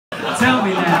Tell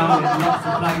me now in lots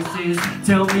of places.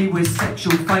 Tell me with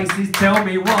sexual faces. Tell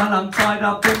me while I'm tied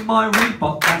up in my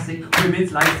Reebok classic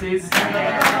women's laces.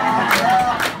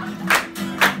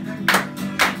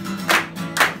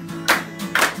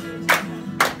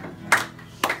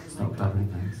 Stop clapping,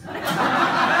 thanks.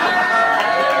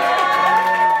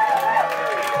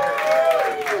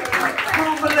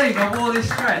 I wore this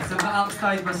dress and got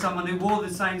upstage by someone who wore the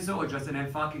same sort of dress and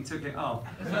then fucking took it off.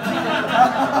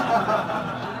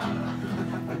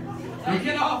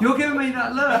 You're giving me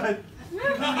that look.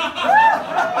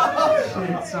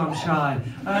 Shit, so I'm shy.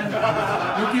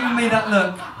 You're giving me that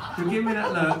look. You're giving me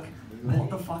that look. What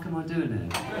the fuck am I doing here?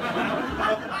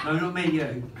 No, not me,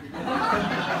 you.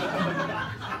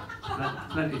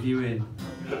 Plenty of you in.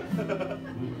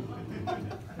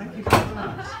 Thank you very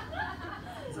much.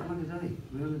 Is that like a date?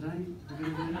 We on a date?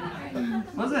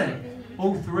 Was it?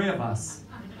 All three of us.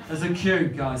 There's a queue,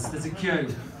 guys. There's a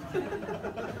queue.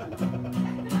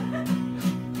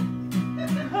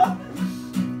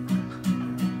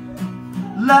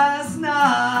 Last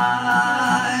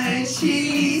night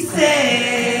she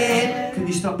said, "Can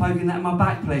you stop poking that in my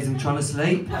back, please? I'm trying to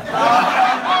sleep."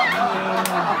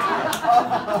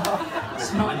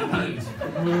 It's not in the mood.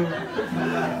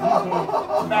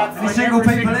 Any single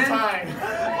people in?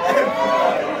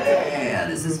 Yeah,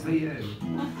 this is for you.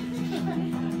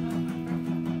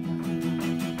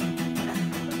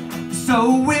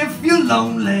 So if you're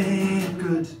lonely,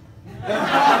 good.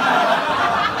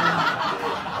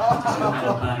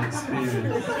 Bad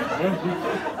experience.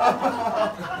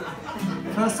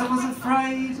 First I was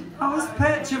afraid, I was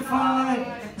petrified.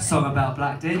 A song about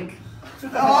black dick.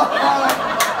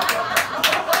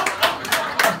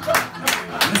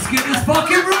 Let's get this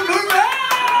fucking room moving!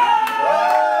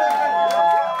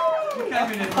 You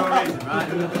came in here for a reason, right?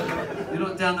 You're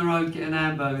not down the road getting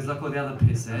hamburgers like all the other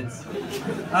pissheads.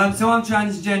 So I'm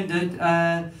transgendered,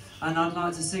 and I'd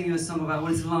like to sing you a song about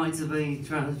what it's like to be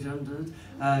transgendered,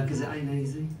 because it ain't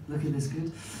easy, looking this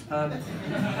good.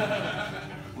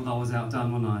 Although I was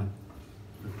outdone, wasn't I?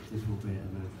 A little bit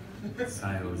of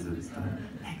sales and stuff.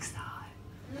 Next time.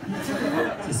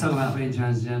 It's a song about being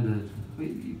transgendered.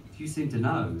 You seem to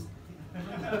know.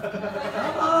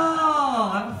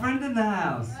 Oh, I have a friend in the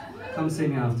house. Come see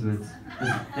me afterwards.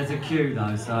 There's a queue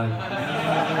though, so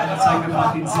take a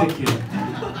fucking ticket.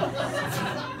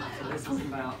 So this is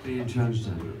about being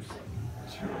transgender.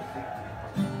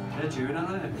 They're cheering out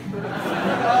there.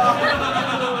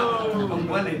 I'm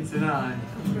well in tonight.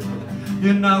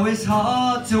 You know it's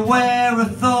hard to wear a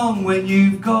thong when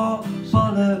you've got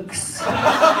bollocks.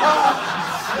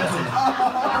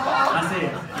 That's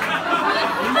it.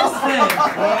 You missed it.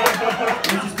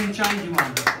 We've just been changing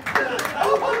one.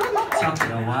 Tuck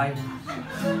it away.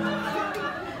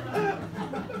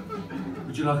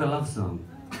 Would you like a love song?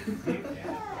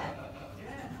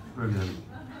 Brilliant.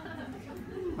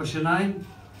 What's your name?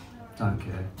 Don't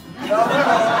care.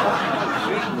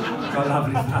 Got a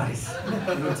lovely face.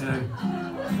 You do.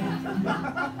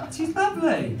 She's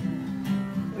lovely.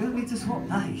 We don't need to swap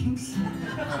names.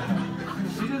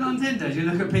 You do it on Tinder, do you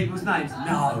look at people's names?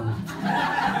 No.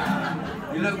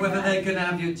 You look whether they're going to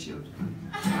have your children.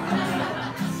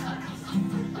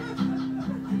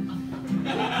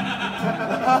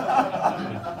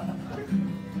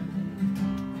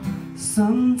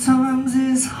 Sometimes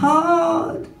it's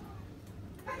hard.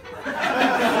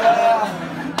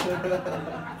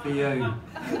 For you.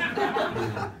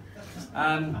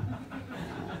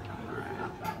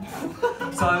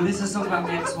 So this is a song about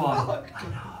my ex-wife.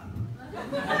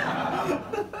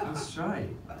 I'm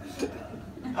straight.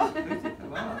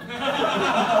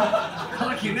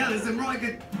 Fucking hell, there's some right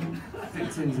good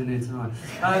victims in here tonight.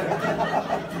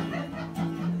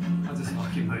 I'll just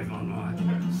fucking move on, right?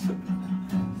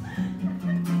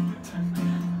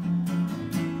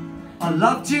 I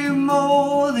loved you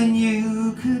more than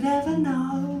you could ever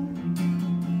know.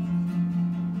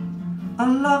 I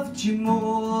loved you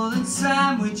more than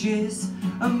sandwiches,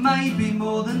 and maybe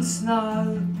more than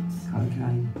snow.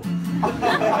 Cocaine.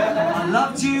 I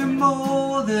loved you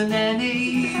more than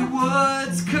any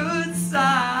words could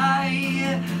say.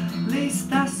 At least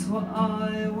that's what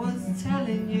I was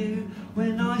telling you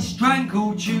when I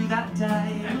strangled you that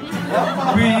day.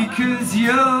 Because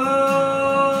you'll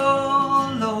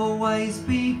always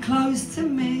be close to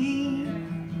me.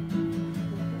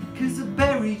 'Cause I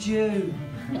buried you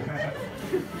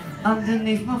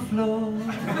underneath my floor.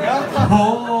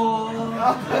 Oh,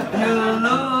 you'll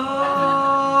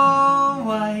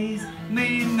always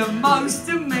mean the most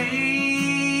to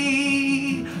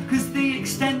me. 'Cause the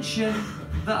extension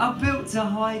that I built to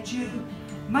hide you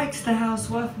makes the house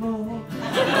worth more.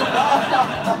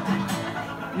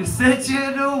 You said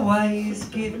you'd always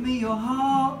give me your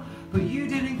heart, but you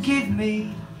didn't give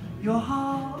me your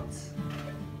heart.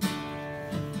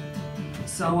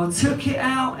 So I took it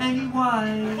out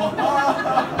anyway.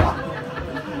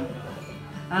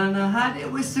 And I had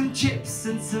it with some chips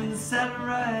and some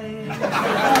celery.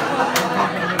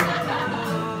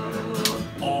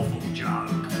 Awful joke.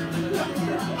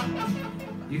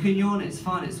 You can yawn, it's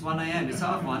fine, it's 1 AM, it's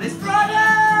half 1, it's Friday!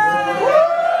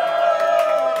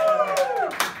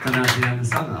 And that's the end of the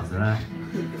summer.